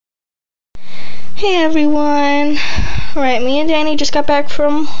Hey everyone. Alright, me and Danny just got back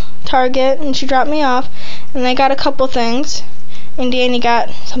from Target and she dropped me off and I got a couple things and Danny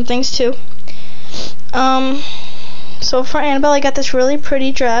got some things too. So for Annabelle I got this really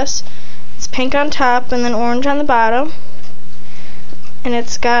pretty dress. It's pink on top and then orange on the bottom. And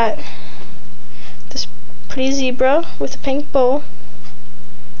it's got this pretty zebra with a pink bow.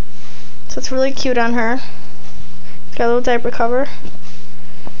 So it's really cute on her. It's got a little diaper cover.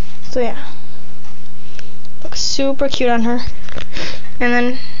 So yeah. Looks super cute on her. And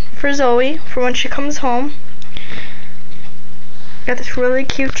then for Zoe, for when she comes home, got this really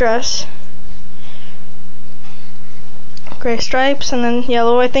cute dress. Gray stripes and then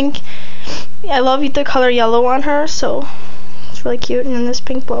yellow. I think I love the color yellow on her, so it's really cute. And then this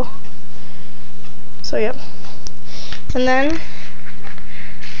pink bow. So yeah. And then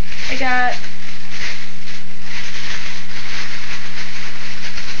I got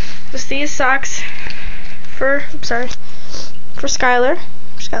just these socks for Skylar.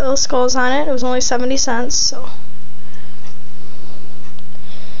 She's got little skulls on it. It was only 70 cents, so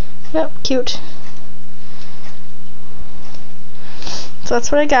yep, cute. So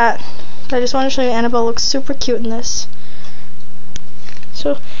that's what I got. I just want to show you Annabelle looks super cute in this.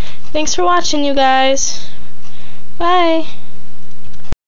 So thanks for watching, you guys. Bye.